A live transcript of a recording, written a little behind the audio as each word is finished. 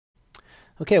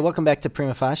Okay, welcome back to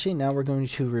Prima Facie. Now we're going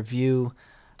to review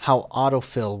how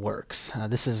autofill works.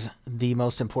 This is the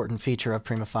most important feature of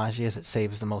Prima Facie as it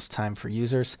saves the most time for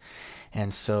users.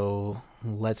 And so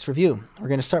let's review. We're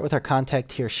going to start with our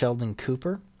contact here, Sheldon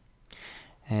Cooper.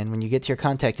 And when you get to your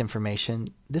contact information,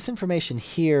 this information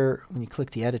here, when you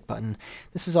click the edit button,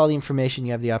 this is all the information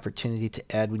you have the opportunity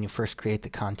to add when you first create the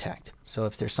contact. So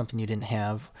if there's something you didn't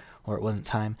have or it wasn't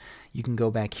time, you can go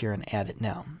back here and add it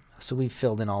now. So we've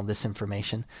filled in all this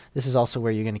information. This is also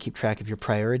where you're going to keep track of your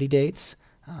priority dates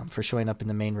for showing up in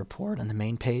the main report on the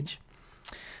main page.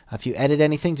 If you edit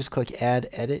anything, just click Add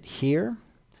Edit here,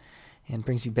 and it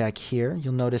brings you back here.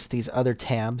 You'll notice these other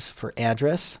tabs for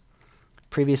address,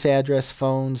 previous address,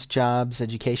 phones, jobs,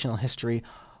 educational history.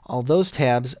 All those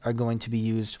tabs are going to be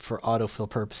used for autofill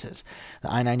purposes.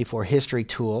 The I-94 History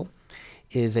tool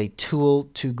is a tool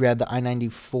to grab the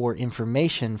I-94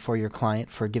 information for your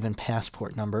client for a given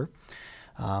passport number.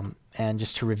 And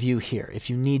just to review here, if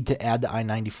you need to add the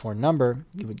I-94 number,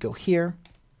 you would go here,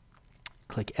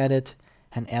 click Edit,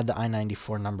 and add the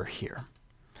I-94 number here.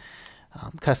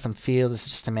 Custom fields is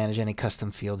just to manage any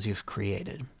custom fields you've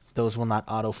created. Those will not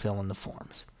autofill in the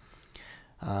forms.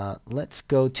 Let's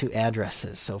go to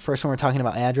addresses. So first, when we're talking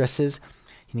about addresses,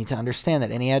 you need to understand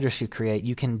that any address you create,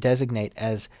 you can designate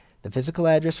as the physical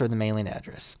address or the mailing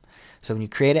address. So when you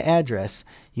create an address,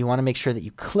 you want to make sure that you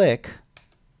click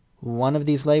one of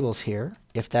these labels here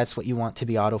if that's what you want to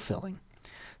be autofilling.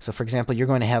 So for example, you're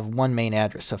going to have one main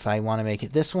address. So if I want to make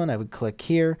it this one, I would click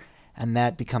here, and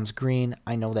that becomes green.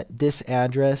 I know that this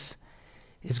address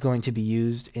is going to be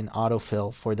used in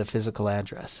autofill for the physical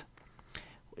address.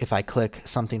 If I click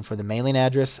something for the mailing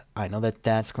address, I know that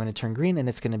that's going to turn green, and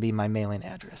it's going to be my mailing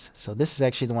address. So this is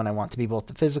actually the one I want to be both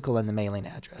the physical and the mailing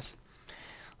address.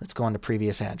 Let's go on to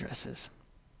previous addresses.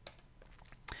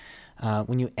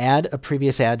 When you add a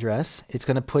previous address, it's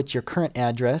going to put your current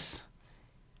address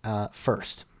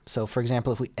first. So for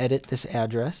example, if we edit this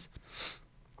address,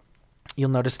 you'll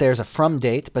notice there's a from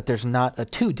date, but there's not a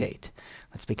to date.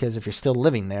 That's because if you're still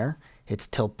living there, it's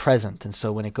till present. And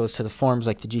so when it goes to the forms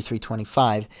like the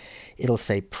G325, it'll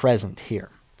say present here.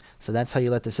 So that's how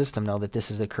you let the system know that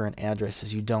this is the current address,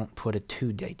 is you don't put a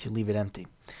to date. You leave it empty.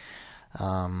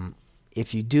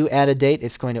 If you do add a date,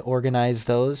 it's going to organize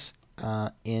those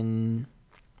in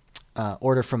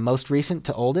order from most recent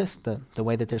to oldest, the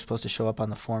way that they're supposed to show up on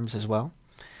the forms as well.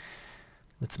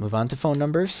 Let's move on to phone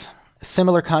numbers. A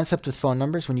similar concept with phone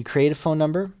numbers. When you create a phone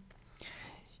number,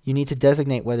 you need to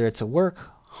designate whether it's a work,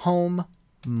 home,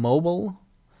 mobile.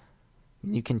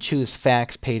 You can choose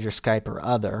fax, pager, Skype, or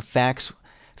other. Fax,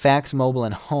 mobile,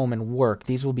 and home and work,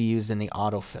 these will be used in the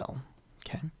autofill.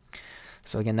 Okay.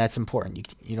 So again, that's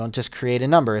important. You don't just create a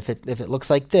number. If it looks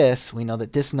like this, we know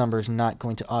that this number is not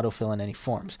going to autofill in any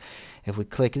forms. If we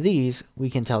click these, we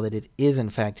can tell that it is in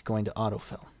fact going to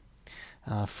autofill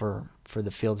for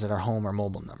the fields that are home or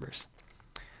mobile numbers.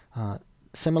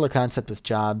 Similar concept with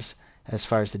jobs as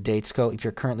far as the dates go. If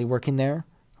you're currently working there,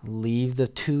 leave the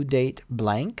to date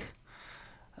blank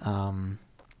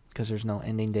because there's no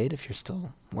ending date if you're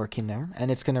still working there, and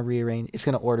it's going to rearrange. It's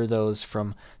going to order those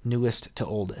from newest to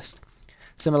oldest.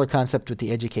 Similar concept with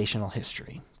the educational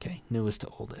history. Okay, newest to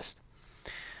oldest.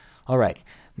 All right.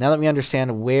 Now that we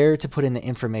understand where to put in the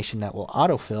information that will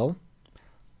autofill,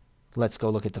 let's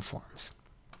go look at the forms.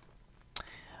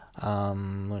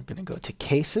 We're going to go to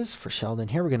cases for Sheldon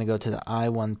here. We're going to go to the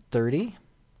I-130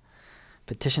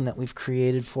 petition that we've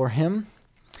created for him.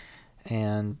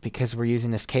 And because we're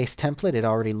using this case template, it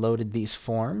already loaded these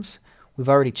forms. We've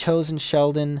already chosen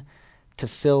Sheldon to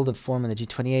fill the form in the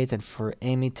G28 and for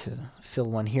Amy to fill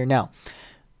one here. Now,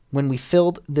 when we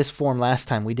filled this form last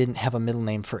time, we didn't have a middle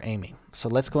name for Amy. So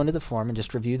let's go into the form and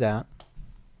just review that.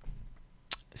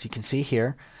 As you can see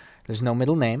here, there's no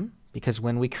middle name, because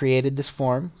when we created this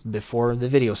form before the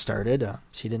video started,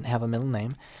 she didn't have a middle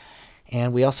name.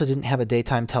 And we also didn't have a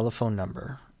daytime telephone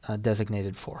number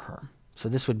designated for her. So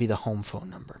this would be the home phone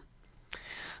number.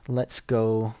 Let's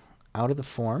go out of the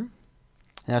form.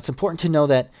 Now it's important to know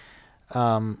that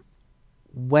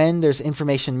when there's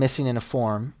information missing in a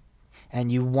form and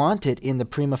you want it in the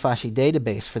Prima Facie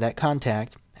database for that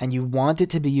contact and you want it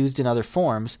to be used in other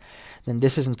forms, then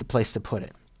this isn't the place to put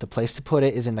it. The place to put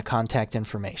it is in the contact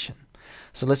information.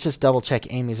 So let's just double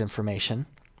check Amy's information.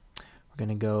 We're going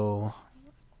to go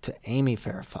to Amy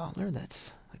Farrah Fowler.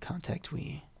 That's the contact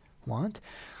we want.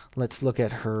 Let's look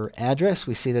at her address.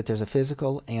 We see that there's a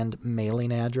physical and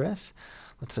mailing address.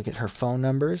 Let's look at her phone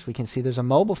numbers. We can see there's a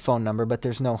mobile phone number, but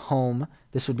there's no home.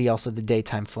 This would be also the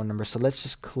daytime phone number. So let's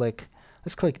just click.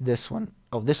 Let's click this one.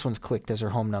 Oh, this one's clicked as her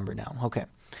home number now. Okay.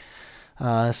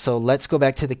 So let's go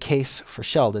back to the case for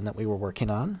Sheldon that we were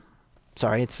working on.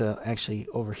 Sorry, it's actually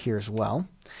over here as well,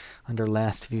 under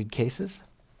last viewed cases.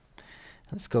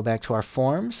 Let's go back to our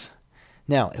forms.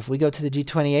 Now, if we go to the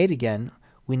G28 again,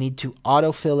 we need to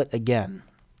autofill it again.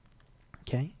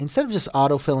 Okay, instead of just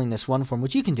autofilling this one form,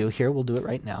 which you can do here, we'll do it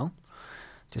right now.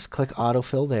 Just click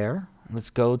autofill there. Let's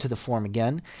go to the form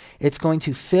again. It's going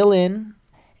to fill in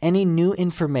any new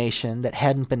information that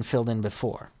hadn't been filled in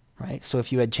before, right? So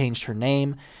if you had changed her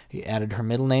name, you added her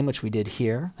middle name, which we did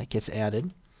here, that gets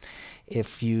added.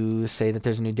 If you say that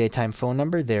there's a new daytime phone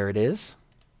number, there it is.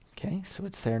 Okay, so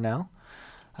it's there now.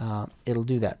 It'll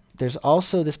do that. There's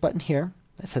also this button here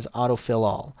that says autofill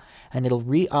all, and it'll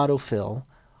re-autofill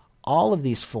all of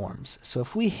these forms. So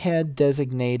if we had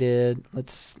designated,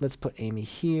 let's put Amy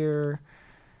here.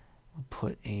 We'll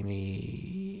put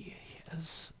Amy,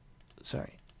 yes,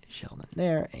 sorry, Sheldon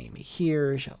there, Amy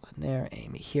here, Sheldon there,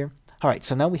 Amy here. All right,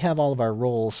 so now we have all of our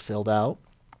roles filled out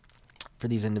for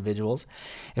these individuals.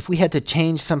 If we had to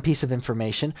change some piece of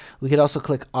information, we could also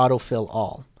click autofill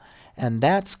all, and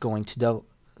that's going to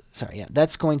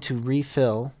that's going to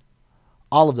refill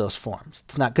all of those forms.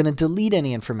 It's not going to delete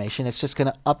any information. It's just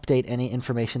going to update any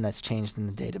information that's changed in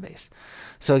the database.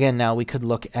 So again, now we could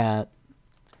look at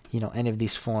any of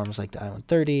these forms like the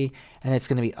I-130, and it's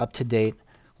going to be up to date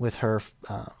with her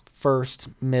first,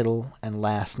 middle, and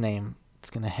last name. It's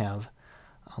going to have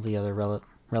all the other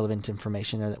relevant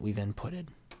information there that we've inputted.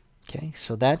 Okay,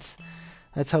 so that's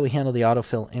how we handle the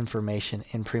autofill information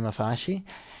in Prima Facie.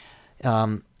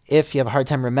 If you have a hard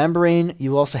time remembering,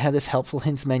 you also have this helpful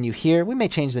hints menu here. We may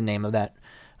change the name of that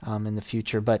in the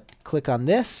future, but click on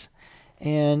this,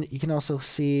 and you can also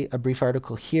see a brief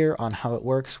article here on how it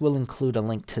works. We'll include a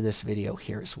link to this video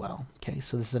here as well. Okay,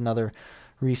 so this is another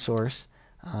resource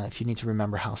if you need to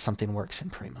remember how something works in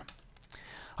Prima.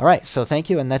 All right, so thank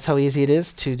you, and that's how easy it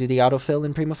is to do the autofill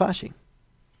in Prima Facie.